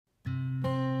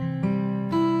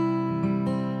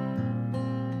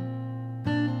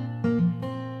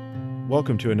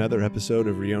Welcome to another episode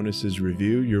of Rionis'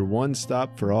 Review, your one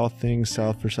stop for all things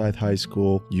South Forsyth High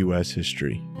School U.S.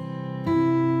 history.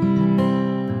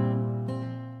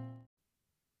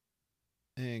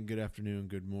 And good afternoon,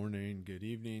 good morning, good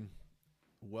evening.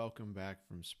 Welcome back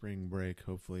from spring break.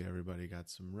 Hopefully everybody got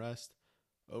some rest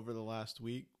over the last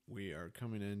week. We are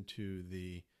coming into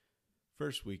the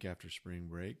first week after spring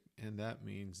break, and that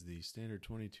means the Standard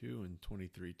 22 and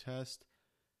 23 test,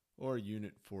 or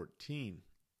Unit 14.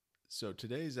 So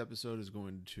today's episode is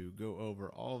going to go over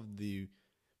all of the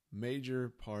major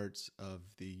parts of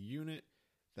the unit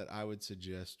that I would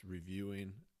suggest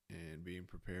reviewing and being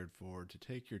prepared for to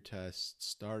take your test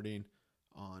starting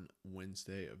on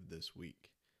Wednesday of this week.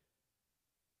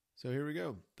 So here we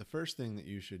go. The first thing that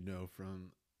you should know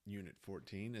from Unit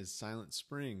 14 is Silent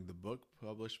Spring, the book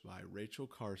published by Rachel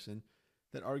Carson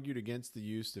that argued against the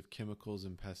use of chemicals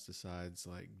and pesticides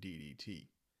like DDT.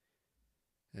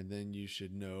 And then you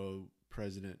should know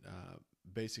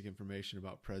basic information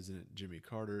about President Jimmy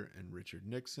Carter and Richard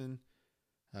Nixon.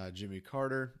 Jimmy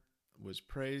Carter was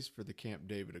praised for the Camp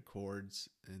David Accords,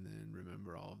 and then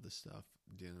remember all of the stuff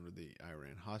dealing with the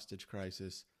Iran hostage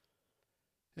crisis.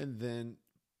 And then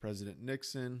President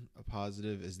Nixon, a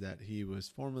positive is that he was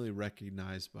formally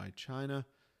recognized by China,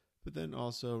 but then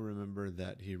also remember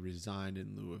that he resigned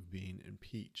in lieu of being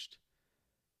impeached.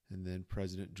 And then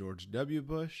President George W.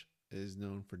 Bush is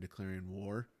known for declaring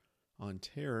war on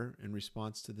terror in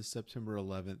response to the September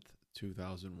 11th,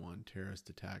 2001 terrorist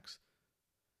attacks.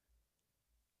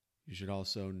 You should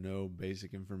also know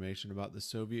basic information about the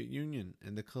Soviet Union,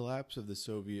 and the collapse of the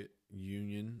Soviet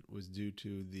Union was due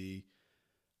to the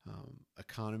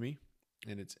economy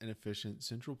and its inefficient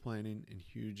central planning and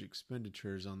huge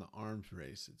expenditures on the arms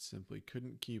race. It simply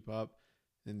couldn't keep up,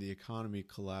 and the economy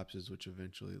collapses, which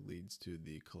eventually leads to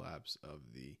the collapse of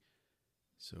the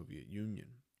Soviet Union.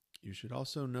 You should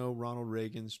also know Ronald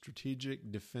Reagan's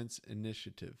Strategic Defense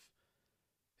Initiative.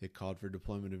 It called for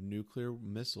deployment of nuclear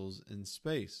missiles in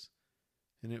space,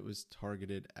 and it was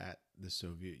targeted at the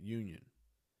Soviet Union.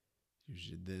 You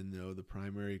should then know the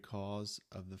primary cause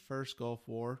of the first Gulf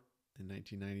War in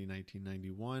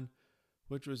 1990-1991,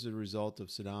 which was a result of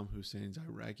Saddam Hussein's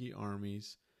Iraqi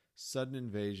army's sudden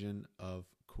invasion of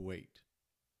Kuwait.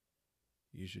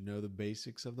 You should know the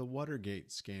basics of the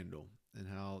Watergate scandal and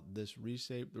how this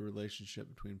reshaped the relationship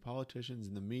between politicians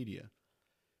and the media.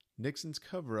 Nixon's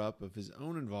cover-up of his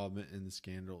own involvement in the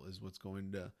scandal is what's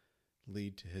going to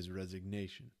lead to his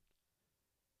resignation.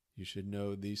 You should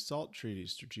know the SALT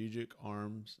treaties, Strategic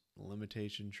Arms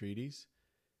Limitation Treaties.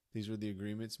 These were the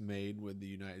agreements made with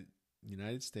the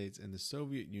United States and the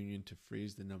Soviet Union to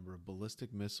freeze the number of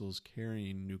ballistic missiles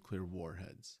carrying nuclear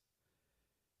warheads.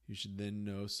 You should then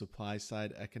know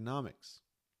supply-side economics.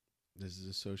 This is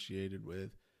associated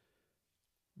with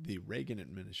the Reagan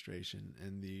administration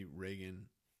and the Reagan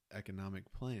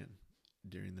economic plan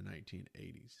during the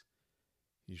 1980s.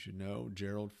 You should know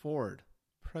Gerald Ford,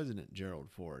 President Gerald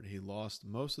Ford. He lost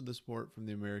most of the support from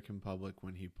the American public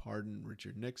when he pardoned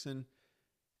Richard Nixon,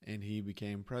 and he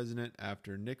became president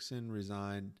after Nixon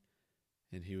resigned,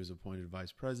 and he was appointed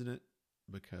vice president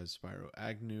because Spiro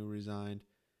Agnew resigned.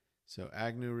 So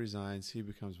Agnew resigns, he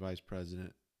becomes vice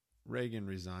president. Reagan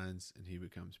resigns, and he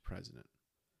becomes president.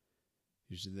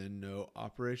 You should then know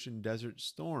Operation Desert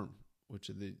Storm, which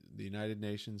of the United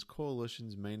Nations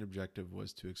coalition's main objective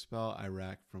was to expel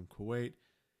Iraq from Kuwait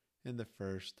in the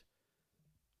first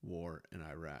war in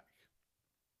Iraq.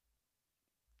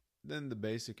 Then the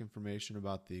basic information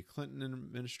about the Clinton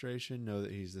administration. Know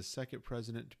that he's the second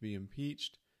president to be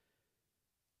impeached,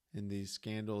 and these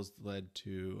scandals led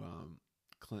to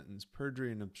Clinton's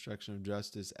perjury and obstruction of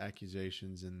justice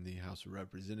accusations in the House of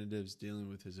Representatives dealing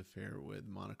with his affair with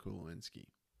Monica Lewinsky.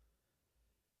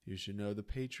 You should know the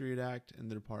Patriot Act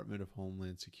and the Department of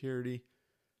Homeland Security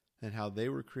and how they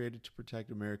were created to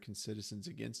protect American citizens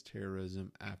against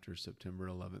terrorism after September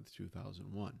 11th,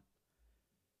 2001.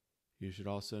 You should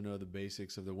also know the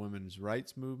basics of the women's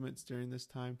rights movements during this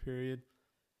time period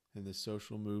and the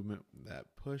social movement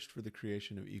that pushed for the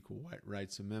creation of Equal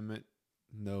Rights Amendment.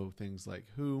 Know things like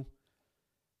who,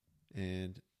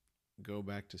 and go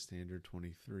back to Standard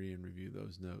 23 and review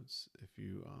those notes if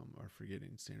you are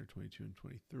forgetting Standard 22 and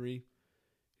 23.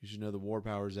 You should know the War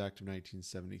Powers Act of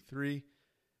 1973,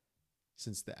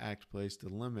 since the act placed the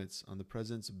limits on the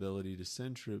president's ability to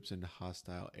send troops into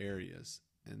hostile areas,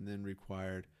 and then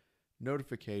required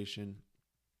notification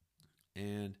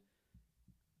and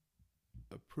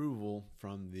approval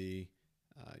from the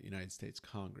United States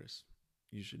Congress.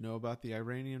 You should know about the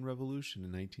Iranian Revolution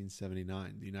in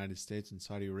 1979. The United States and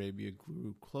Saudi Arabia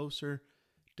grew closer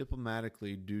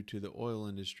diplomatically due to the oil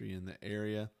industry in the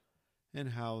area and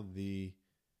how the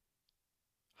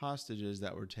hostages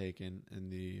that were taken in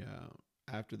the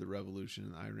after the revolution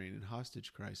and the Iranian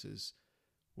hostage crisis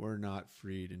were not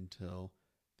freed until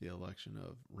the election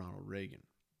of Ronald Reagan.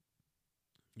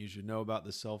 You should know about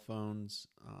the cell phones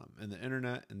and the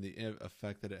internet and the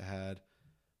effect that it had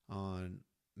on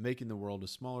making the world a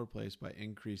smaller place by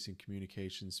increasing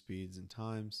communication speeds and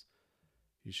times.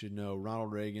 You should know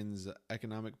Ronald Reagan's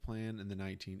economic plan in the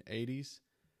 1980s.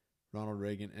 Ronald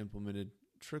Reagan implemented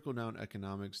trickle-down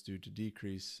economics due to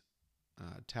decrease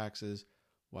taxes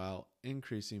while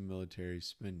increasing military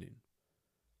spending.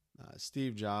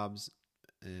 Steve Jobs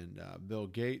and Bill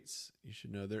Gates, you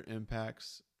should know their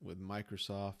impacts with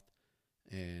Microsoft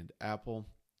and Apple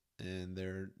and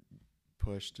their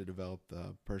push to develop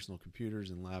the personal computers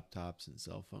and laptops and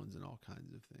cell phones and all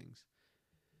kinds of things.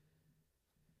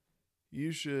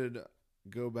 You should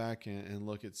go back and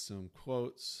look at some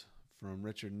quotes from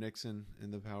Richard Nixon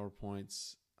in the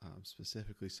PowerPoints,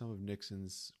 specifically some of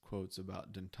Nixon's quotes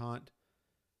about détente,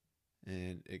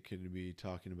 and it could be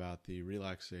talking about the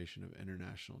relaxation of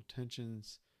international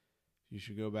tensions. You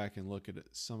should go back and look at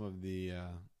some of the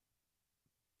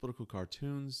political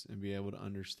cartoons and be able to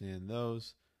understand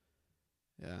those,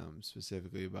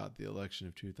 specifically about the election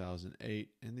of 2008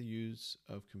 and the use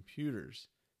of computers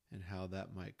and how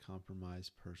that might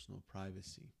compromise personal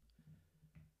privacy.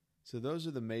 So those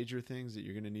are the major things that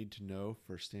you're going to need to know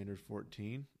for Standard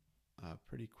 14.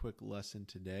 Pretty quick lesson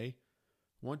today.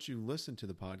 Once you listen to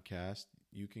the podcast,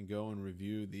 you can go and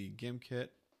review the GimKit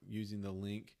using the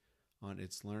link on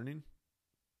It's Learning.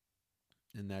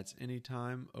 And that's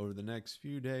anytime over the next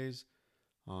few days.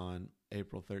 On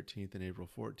April 13th and April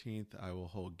 14th, I will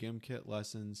hold GimKit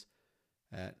lessons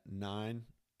at 9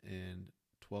 and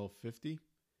 12:50.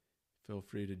 Feel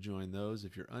free to join those.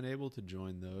 If you're unable to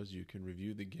join those, you can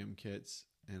review the GimKits,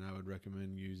 and I would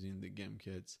recommend using the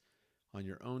GimKits on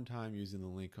your own time using the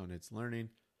link on It's Learning.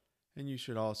 And you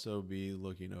should also be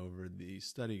looking over the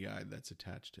study guide that's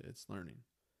attached to It's Learning.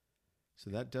 So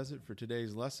that does it for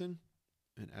today's lesson.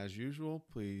 And as usual,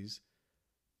 please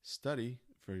study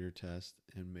for your test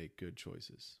and make good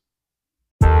choices.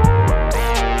 Go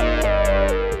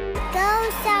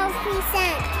Self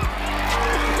Present.